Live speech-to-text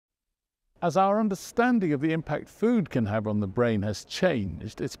As our understanding of the impact food can have on the brain has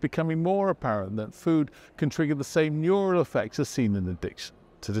changed, it's becoming more apparent that food can trigger the same neural effects as seen in addiction.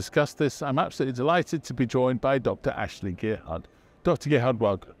 To discuss this, I'm absolutely delighted to be joined by Dr. Ashley Gearhardt. Dr. Gearhardt,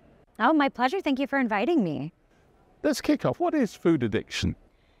 welcome. Oh, my pleasure. Thank you for inviting me. Let's kick off. What is food addiction?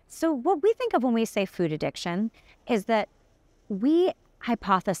 So what we think of when we say food addiction is that we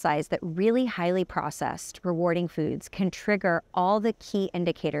hypothesize that really highly processed, rewarding foods can trigger all the key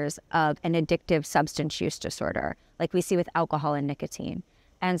indicators of an addictive substance use disorder, like we see with alcohol and nicotine.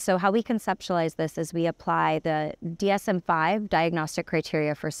 And so how we conceptualize this is we apply the DSM-5 diagnostic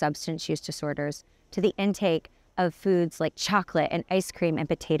criteria for substance use disorders to the intake of foods like chocolate and ice cream and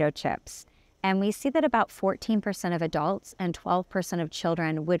potato chips. And we see that about 14% of adults and 12% of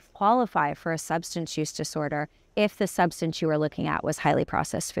children would qualify for a substance use disorder if the substance you were looking at was highly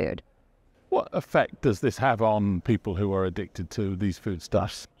processed food. What effect does this have on people who are addicted to these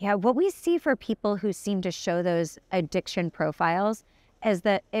foodstuffs? Yeah, what we see for people who seem to show those addiction profiles is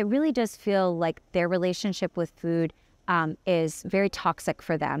that it really does feel like their relationship with food is very toxic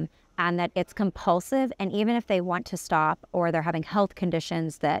for them, and that it's compulsive. And even if they want to stop or they're having health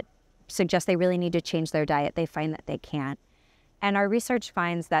conditions that suggest they really need to change their diet, they find that they can't. And our research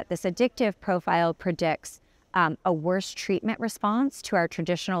finds that this addictive profile predicts a worse treatment response to our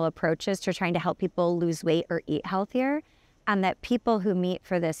traditional approaches to trying to help people lose weight or eat healthier, and that people who meet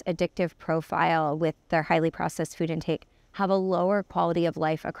for this addictive profile with their highly processed food intake have a lower quality of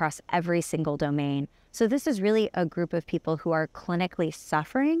life across every single domain. So this is really a group of people who are clinically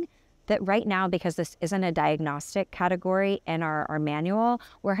suffering that right now, because this isn't a diagnostic category in our manual,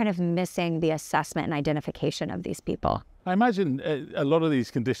 we're kind of missing the assessment and identification of these people. I imagine a lot of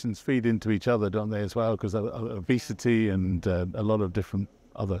these conditions feed into each other, don't they, as well? Because of obesity and a lot of different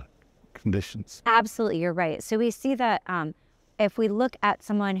other conditions. Absolutely, you're right. So we see that if we look at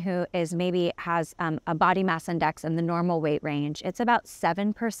someone who is maybe has a body mass index in the normal weight range, it's about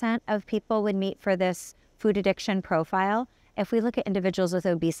 7% of people would meet for this food addiction profile. If we look at individuals with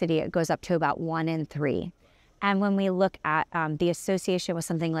obesity, it goes up to about 1 in 3. And when we look at the association with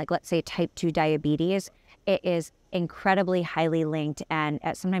something like, let's say, type 2 diabetes, it is incredibly highly linked, and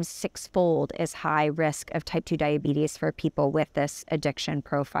at sometimes 6-fold is high risk of type 2 diabetes for people with this addiction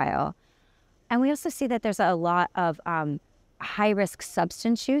profile. And we also see that there's a lot of high-risk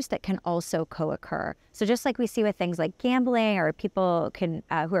substance use that can also co-occur. So just like we see with things like gambling, or people can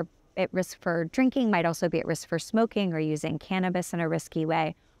who are at risk for drinking might also be at risk for smoking or using cannabis in a risky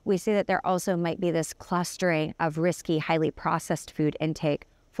way, we see that there also might be this clustering of risky, highly processed food intake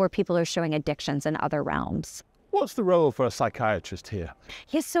for people who are showing addictions in other realms. What's the role for a psychiatrist here?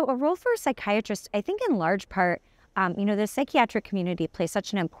 Yes, so a role for a psychiatrist, I think in large part, the psychiatric community plays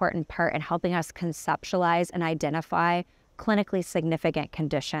such an important part in helping us conceptualize and identify clinically significant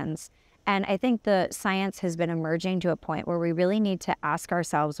conditions. And I think the science has been emerging to a point where we really need to ask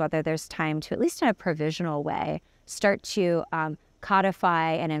ourselves whether there's time to, at least in a provisional way, start to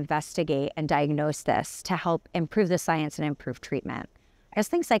codify and investigate and diagnose this to help improve the science and improve treatment. I just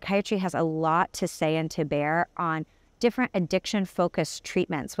think psychiatry has a lot to say and to bear on different addiction-focused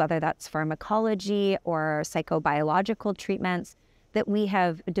treatments, whether that's pharmacology or psychobiological treatments that we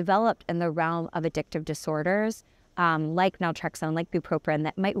have developed in the realm of addictive disorders, like naltrexone, like bupropion,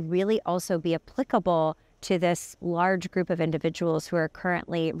 that might really also be applicable to this large group of individuals who are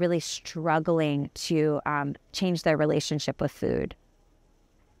currently really struggling to change their relationship with food.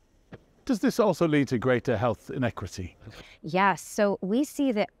 Does this also lead to greater health inequity? Yes, so we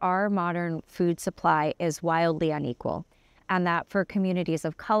see that our modern food supply is wildly unequal, and that for communities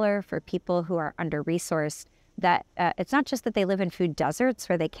of color, for people who are under-resourced, that it's not just that they live in food deserts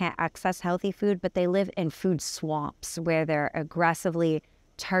where they can't access healthy food, but they live in food swamps where they're aggressively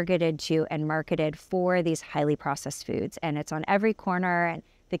targeted to and marketed for these highly processed foods. And it's on every corner, and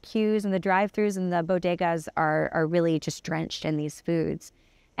the queues and the drive-thrus and the bodegas are really just drenched in these foods.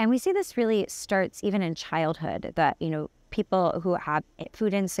 And we see this really starts even in childhood, that, people who have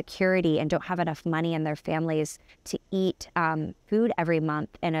food insecurity and don't have enough money in their families to eat food every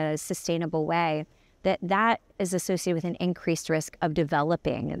month in a sustainable way, that is associated with an increased risk of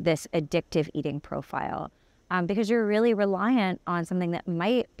developing this addictive eating profile, because you're really reliant on something that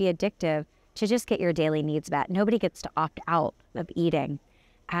might be addictive to just get your daily needs met. Nobody gets to opt out of eating.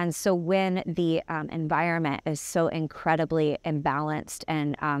 And so when the environment is so incredibly imbalanced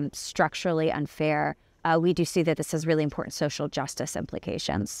and structurally unfair, we do see that this has really important social justice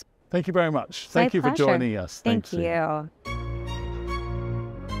implications. Thank you very much. Thank you for joining us. Thank you.